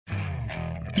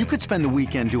You could spend the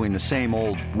weekend doing the same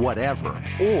old whatever,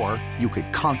 or you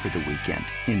could conquer the weekend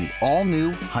in the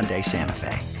all-new Hyundai Santa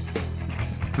Fe.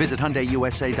 Visit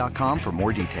HyundaiUSA.com for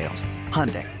more details.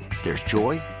 Hyundai, there's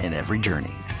joy in every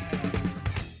journey.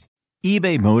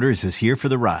 eBay Motors is here for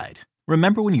the ride.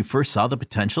 Remember when you first saw the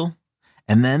potential?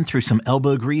 And then through some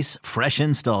elbow grease, fresh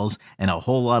installs, and a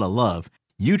whole lot of love,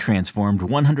 you transformed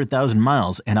 100,000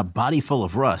 miles and a body full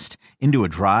of rust into a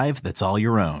drive that's all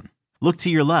your own. Look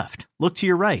to your left. Look to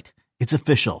your right. It's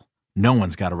official. No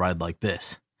one's got a ride like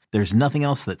this. There's nothing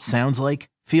else that sounds like,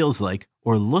 feels like,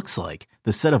 or looks like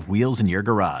the set of wheels in your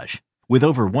garage. With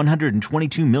over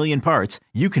 122 million parts,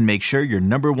 you can make sure your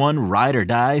number one ride or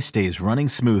die stays running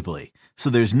smoothly.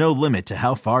 So there's no limit to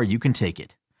how far you can take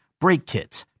it. Brake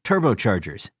kits,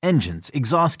 turbochargers, engines,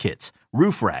 exhaust kits,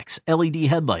 roof racks, LED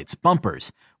headlights,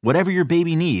 bumpers, whatever your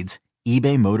baby needs,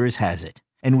 eBay Motors has it.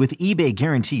 And with eBay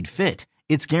Guaranteed Fit,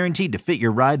 it's guaranteed to fit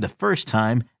your ride the first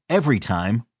time, every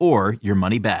time, or your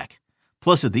money back.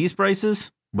 Plus, at these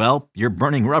prices, well, you're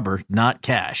burning rubber, not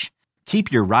cash. Keep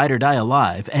your ride or die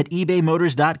alive at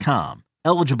ebaymotors.com.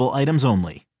 Eligible items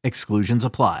only. Exclusions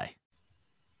apply.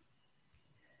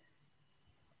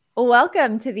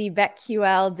 Welcome to the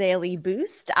BetQL Daily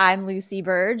Boost. I'm Lucy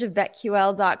Burge of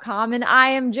BetQL.com, and I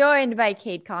am joined by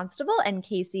Kate Constable and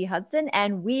Casey Hudson,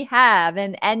 and we have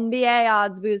an NBA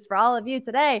odds boost for all of you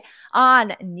today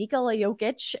on Nikola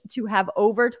Jokic to have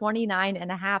over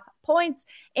 29.5 points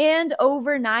and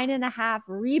over 9.5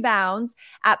 rebounds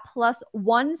at plus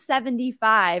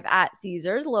 175 at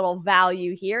Caesars. A little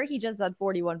value here. He just had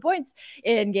 41 points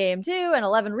in game 2 and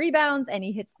 11 rebounds, and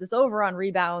he hits this over on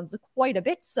rebounds quite a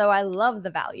bit. So I love the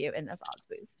value in this odds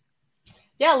boost.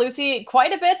 Yeah, Lucy,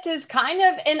 quite a bit is kind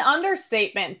of an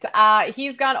understatement.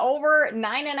 He's gone over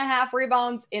 9.5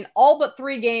 rebounds in all but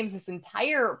 3 games this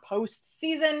entire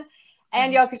postseason.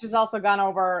 And Jokic has also gone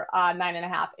over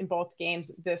 9.5 in both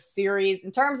games this series.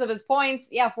 In terms of his points,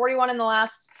 41 in the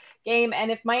last game.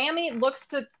 And if Miami looks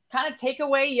to kind of take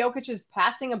away Jokic's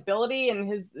passing ability and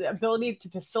his ability to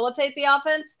facilitate the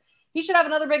offense, he should have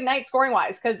another big night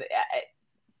scoring-wise. Because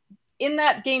in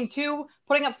that game 2,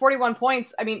 putting up 41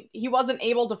 points, I mean, he wasn't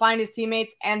able to find his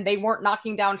teammates and they weren't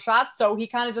knocking down shots. So he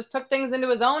kind of just took things into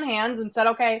his own hands and said,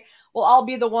 okay, well, I'll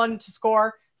be the one to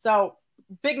score. So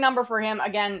big number for him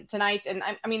again tonight. And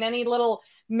I mean, any little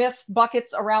missed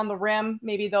buckets around the rim,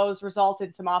 maybe those result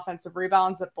in some offensive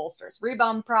rebounds that bolsters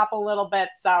rebound prop a little bit.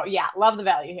 So yeah, love the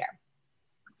value here.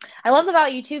 I love the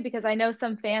value too, because I know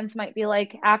some fans might be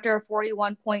like, after a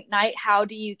 41-point night, how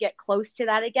do you get close to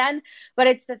that again? But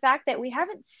it's the fact that we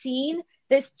haven't seen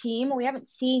this team, we haven't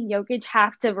seen Jokic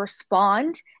have to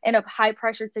respond in a high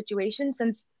pressured situation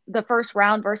since the first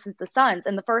round versus the Suns.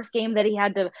 And the first game that he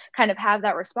had to kind of have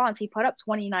that response, he put up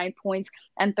 29 points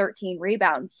and 13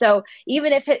 rebounds. So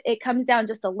even if it comes down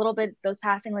just a little bit, those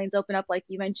passing lanes open up, like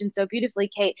you mentioned so beautifully,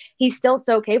 Kate, he's still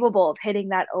so capable of hitting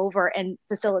that over and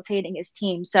facilitating his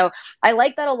team. So I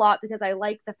like that a lot, because I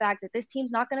like the fact that this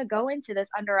team's not going to go into this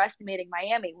underestimating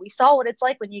Miami. We saw what it's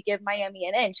like when you give Miami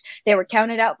an inch. They were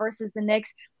counted out versus the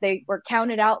Knicks. They were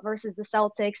counted out versus the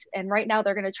Celtics. And right now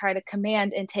they're going to try to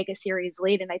command and take a series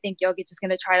lead. And I think Jokic is going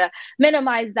to try to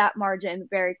minimize that margin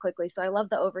very quickly. So I love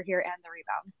the over here and the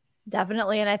rebound.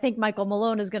 Definitely. And I think Michael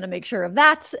Malone is going to make sure of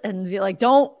that and be like,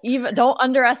 don't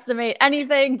underestimate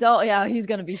anything. He's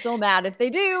going to be so mad if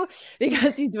they do,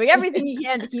 because he's doing everything he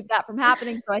can to keep that from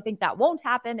happening. So I think that won't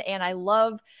happen. And I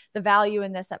love the value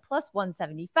in this at plus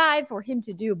 175 for him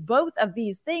to do both of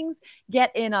these things.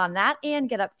 Get in on that and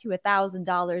get up to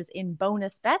 $1,000 in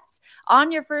bonus bets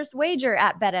on your first wager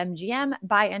at BetMGM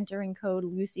by entering code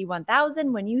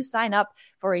Lucy1000 when you sign up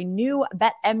for a new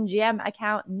BetMGM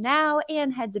account now,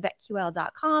 and head to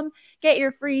BetQL.com. Get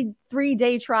your free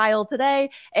 3-day trial today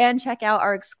and check out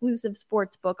our exclusive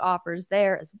sportsbook offers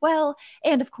there as well.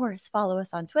 And of course, follow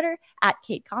us on Twitter at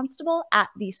Kate Constable, at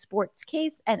The Sports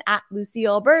Case, and at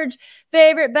Lucille Burge.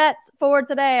 Favorite bets for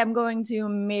today, I'm going to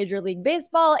Major League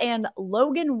Baseball and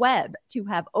Logan Webb to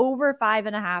have over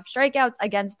 5.5 strikeouts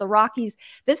against the Rockies.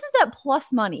 This is at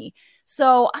plus money.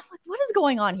 So I'm like, what is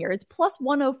going on here? It's plus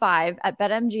 105 at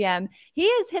BetMGM. He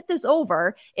has hit this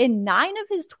over in 9 of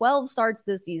his 12 starts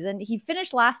this season. He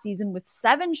finished last season with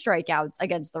 7 strikeouts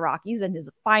against the Rockies in his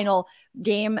final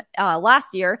game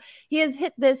last year. He has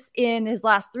hit this in his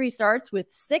last 3 starts with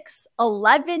 6,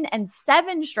 11, and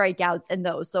 7 strikeouts in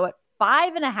those. So at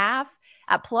 5.5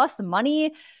 at plus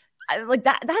money, like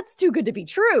that's too good to be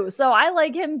true. So I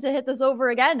like him to hit this over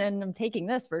again, and I'm taking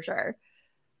this for sure.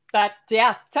 That,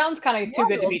 sounds kind of too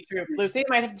good to be true. Lucy,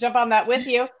 might have to jump on that with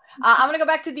you. I'm going to go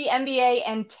back to the NBA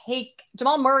and take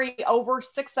Jamal Murray over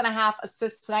 6.5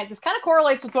 assists tonight. This kind of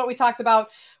correlates with what we talked about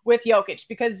with Jokic,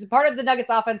 because part of the Nuggets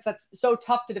offense that's so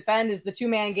tough to defend is the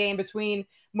two-man game between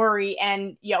Murray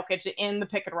and Jokic in the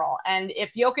pick and roll. And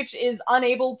if Jokic is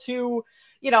unable to,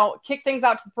 kick things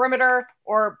out to the perimeter,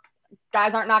 or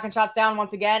guys aren't knocking shots down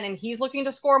once again, and he's looking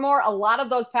to score more, a lot of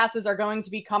those passes are going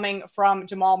to be coming from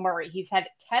Jamal Murray. He's had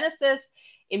 10 assists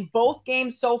in both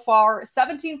games so far,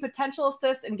 17 potential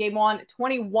assists in game 1,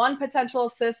 21 potential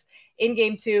assists in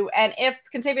game 2. And if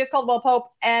Kentavious Caldwell-Pope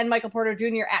and Michael Porter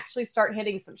Jr. actually start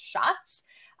hitting some shots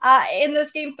in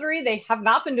this game 3, they have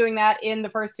not been doing that in the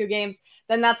first 2 games,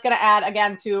 then that's going to add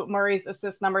again to Murray's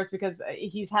assist numbers, because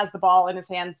he has the ball in his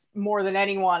hands more than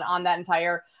anyone on that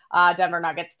entire Denver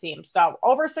Nuggets team. So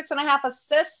over 6.5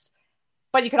 assists,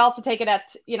 but you could also take it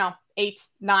at, 8,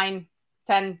 9,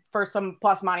 10 for some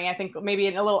plus money. I think maybe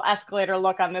a little escalator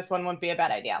look on this one wouldn't be a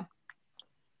bad idea.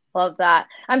 Love that.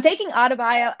 I'm taking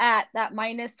Adebayo at that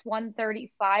minus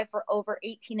 135 for over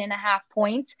 18.5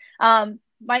 points.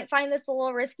 Might find this a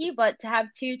little risky, but to have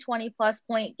 2 20-plus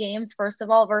point games, first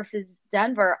of all, versus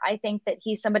Denver, I think that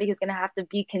he's somebody who's going to have to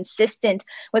be consistent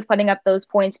with putting up those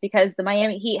points, because the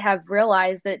Miami Heat have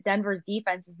realized that Denver's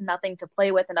defense is nothing to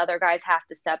play with and other guys have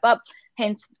to step up.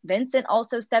 Hence, Vincent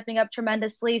also stepping up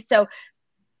tremendously. So,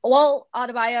 while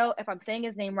Adebayo, if I'm saying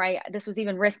his name right, this was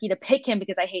even risky to pick him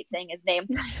because I hate saying his name.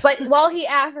 But while he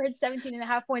averaged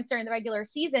 17.5 points during the regular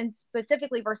season,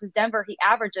 specifically versus Denver, he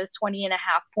averages 20.5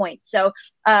 points. So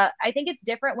I think it's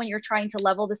different when you're trying to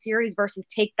level the series versus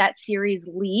take that series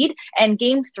lead. And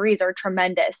game 3s are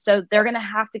tremendous. So they're going to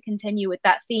have to continue with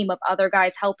that theme of other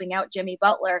guys helping out Jimmy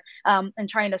Butler and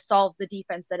trying to solve the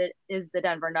defense that it is the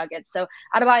Denver Nuggets. So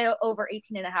Adebayo over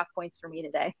 18.5 points for me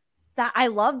today. That I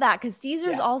love that, because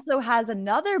Caesars also has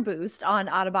another boost on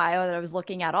Adebayo that I was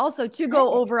looking at also to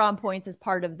go over on points as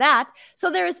part of that. So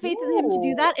there is faith in him to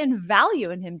do that and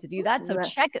value in him to do that. So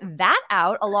check that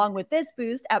out along with this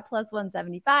boost at plus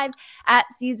 175 at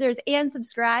Caesars, and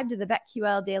subscribe to the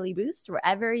BetQL Daily Boost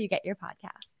wherever you get your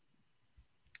podcasts.